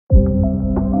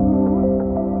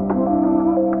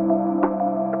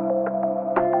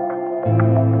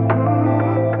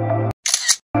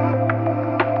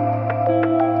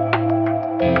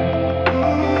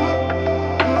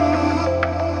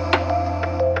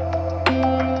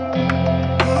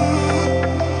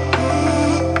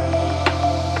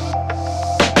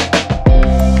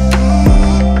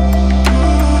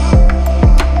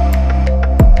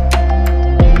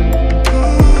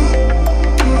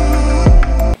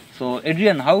So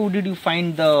Adrian, how did you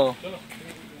find the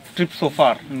trip so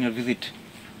far in your visit?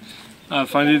 I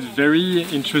find it very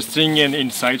interesting and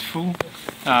insightful.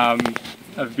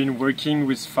 I've been working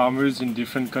with farmers in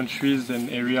different countries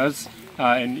and areas,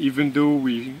 and even though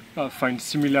we find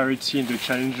similarity in the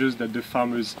challenges that the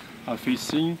farmers are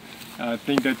facing, I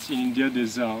think that in India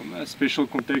there's a special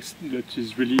context that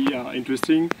is really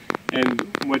interesting. And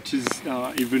what is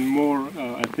even more,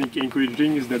 I think,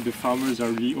 encouraging is that the farmers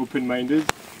are really open-minded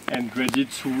and ready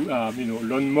to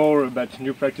learn more about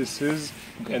new practices,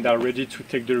 and are ready to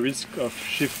take the risk of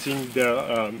shifting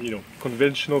their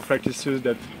conventional practices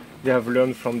that they have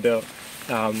learned from their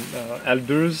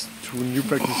elders to new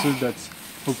practices that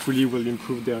hopefully will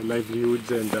improve their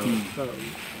livelihoods. And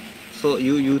so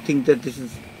you think that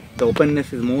the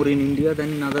openness is more in India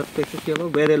than in other places you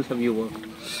have? Where else have you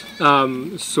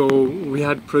worked? So we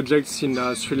had projects in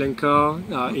Sri Lanka,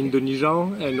 Indonesia,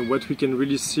 and what we can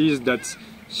really see is that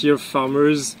here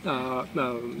farmers have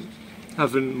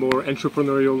a more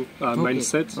entrepreneurial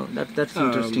mindset. Oh, that's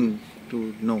interesting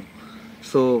to know.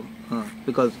 So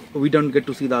because we don't get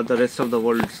to see the rest of the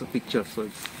world's picture, so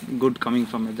it's good coming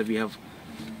from it that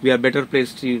we are better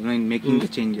placed to, in making the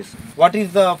changes. What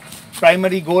is the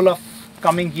primary goal of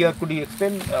coming here? Could you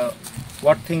explain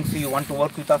what things you want to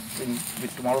work with us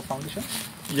with Tomorrow Foundation?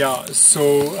 Yeah,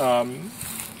 so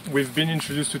we've been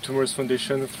introduced to Tomorrow's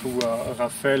Foundation through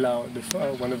Rafael,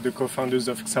 one of the co-founders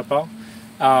of Ksapa.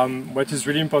 What is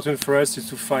really important for us is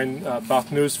to find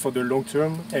partners for the long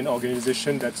term and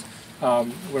organizations that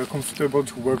we're comfortable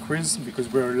to work with,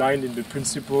 because we're aligned in the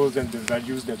principles and the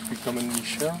values that we commonly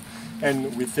share.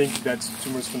 And we think that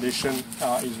Tomorrow's Foundation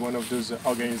is one of those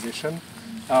organizations.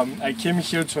 I came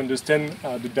here to understand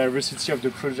the diversity of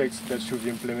the projects that you've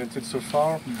implemented so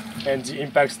far and the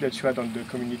impacts that you had on the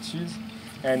communities.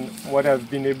 And what I've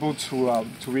been able to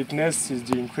witness is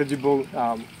the incredible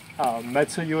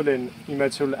material and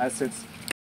immaterial assets.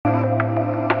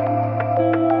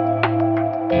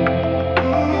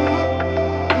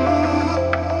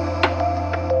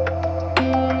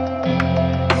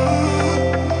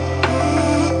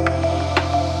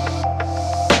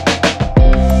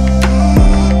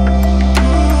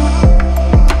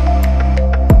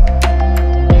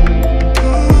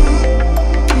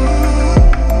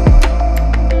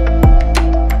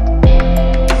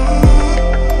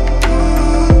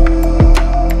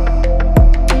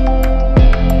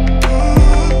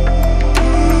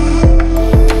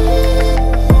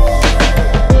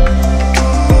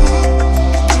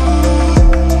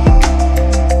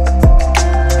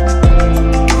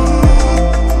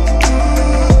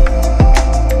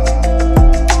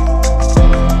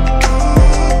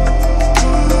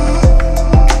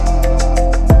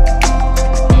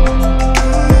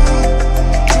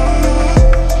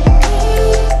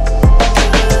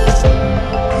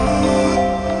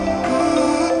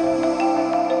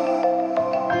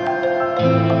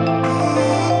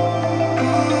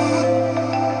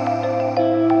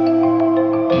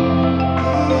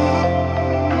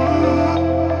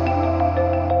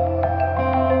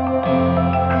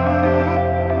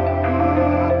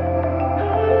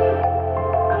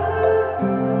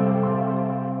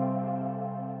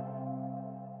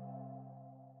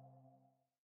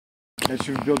 That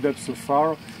you've built up so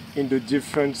far in the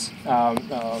different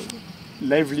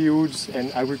livelihoods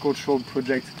and agricultural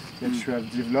projects that you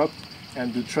have developed,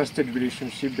 and the trusted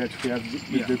relationship that we have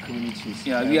with the communities.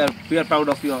 Yeah, we are proud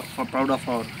of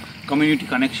our community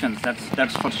connections.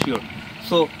 That's for sure.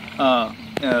 So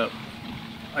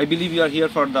I believe you are here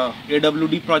for the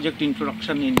AWD project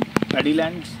introduction in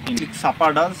paddylands. In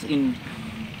Ksapa does in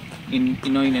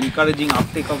encouraging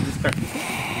uptake of this practice.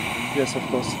 Yes, of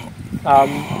course.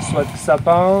 So at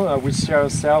Ksapa, we see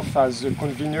ourselves as a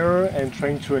convener and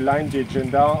trying to align the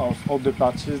agenda of all the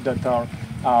parties that are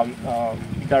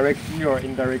directly or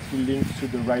indirectly linked to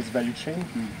the rice value chain.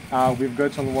 We've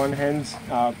got on one hand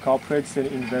corporates and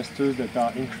investors that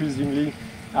are increasingly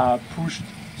pushed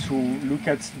to look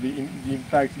at the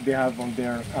impact they have on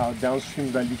their downstream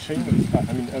value chain,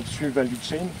 upstream value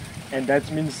chain, and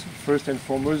that means first and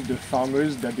foremost the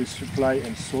farmers that they supply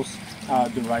and source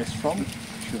the rice from.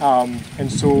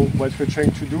 And so what we're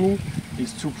trying to do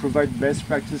is to provide best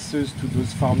practices to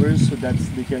those farmers so that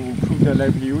they can improve their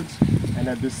livelihoods, and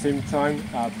at the same time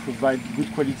provide good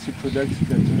quality products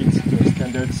that meet the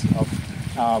standards of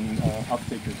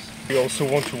off-takers. We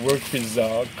also want to work with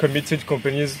committed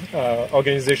companies,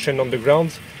 organizations on the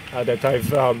ground that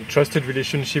have trusted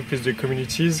relationship with the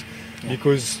communities,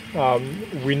 because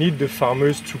we need the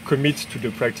farmers to commit to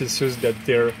the practices that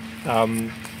they're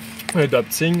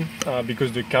adopting,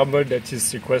 because the carbon that is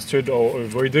sequestered or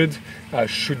avoided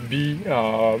should be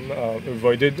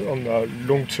avoided on the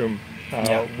long term.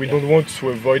 We don't want to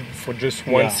avoid for just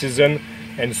one season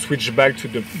and switch back to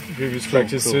the previous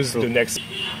practices the next.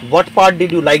 What part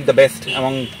did you like the best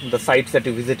among the sites that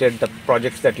you visited, the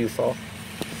projects that you saw?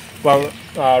 Well,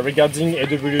 regarding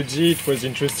AWG, it was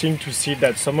interesting to see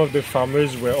that some of the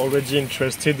farmers were already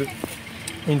interested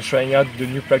in trying out the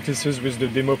new practices with the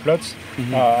demo plots.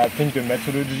 I think the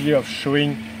methodology of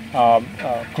showing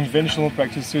conventional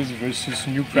practices versus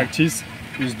new practice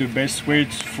is the best way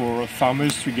for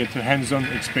farmers to get a hands-on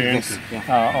experience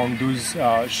on those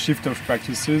shift of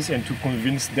practices, and to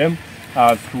convince them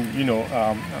through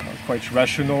quite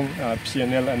rational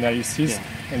P&L analysis,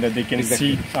 and that they can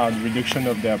see the reduction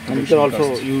of their production and also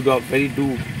costs. you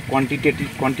do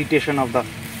quantitation of the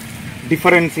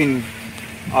difference in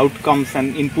outcomes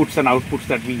and inputs and outputs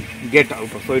that we get out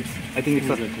of. So I think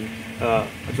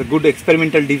it's a good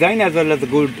experimental design as well as a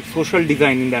good social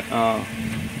design in that.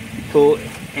 So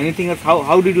anything else?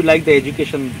 How did you like the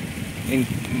education in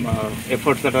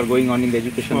efforts that are going on in the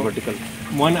education vertical?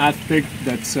 One aspect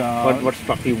that's what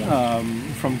struck you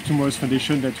most? From Tomorrow's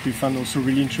Foundation that we found also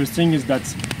really interesting is that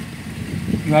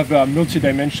you have a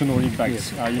multi-dimensional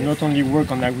impact. You not only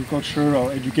work on agriculture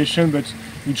or education, but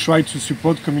you try to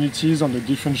support communities on the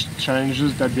different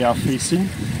challenges that they are facing,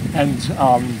 and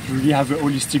really have a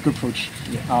holistic approach.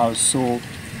 So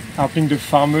helping the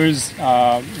farmers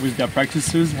with their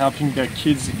practices, helping their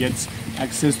kids get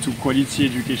access to quality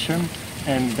education,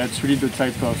 and that's really the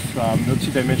type of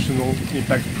multi-dimensional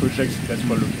impact projects that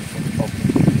we're looking for.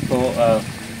 So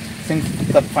since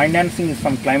the financing is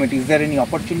from climate, is there any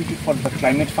opportunity for the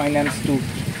climate finance to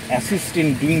assist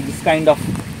in doing this kind of,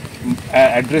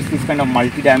 address this kind of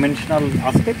multi-dimensional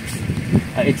aspects?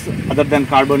 It's other than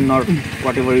carbon or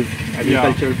whatever is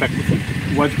agricultural practices?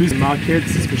 What we see in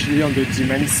markets, especially on the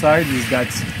demand side, is that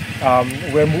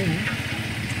where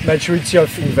maturity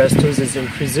of investors is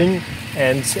increasing,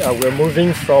 and we're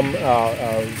moving from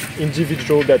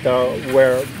individuals that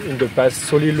were in the past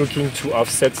solely looking to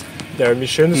offset their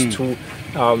emissions to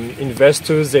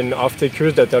investors and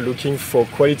off-takers that are looking for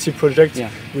quality projects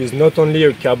with not only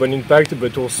a carbon impact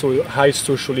but also high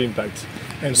social impact.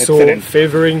 And so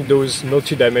favoring those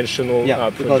multi-dimensional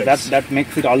because projects. that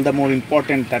makes it all the more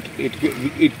important that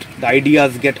the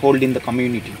ideas get hold in the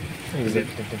community.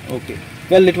 Exactly. Okay.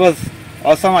 Well, it was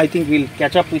awesome. I think we'll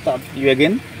catch up with you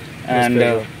again.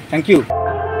 And thank you.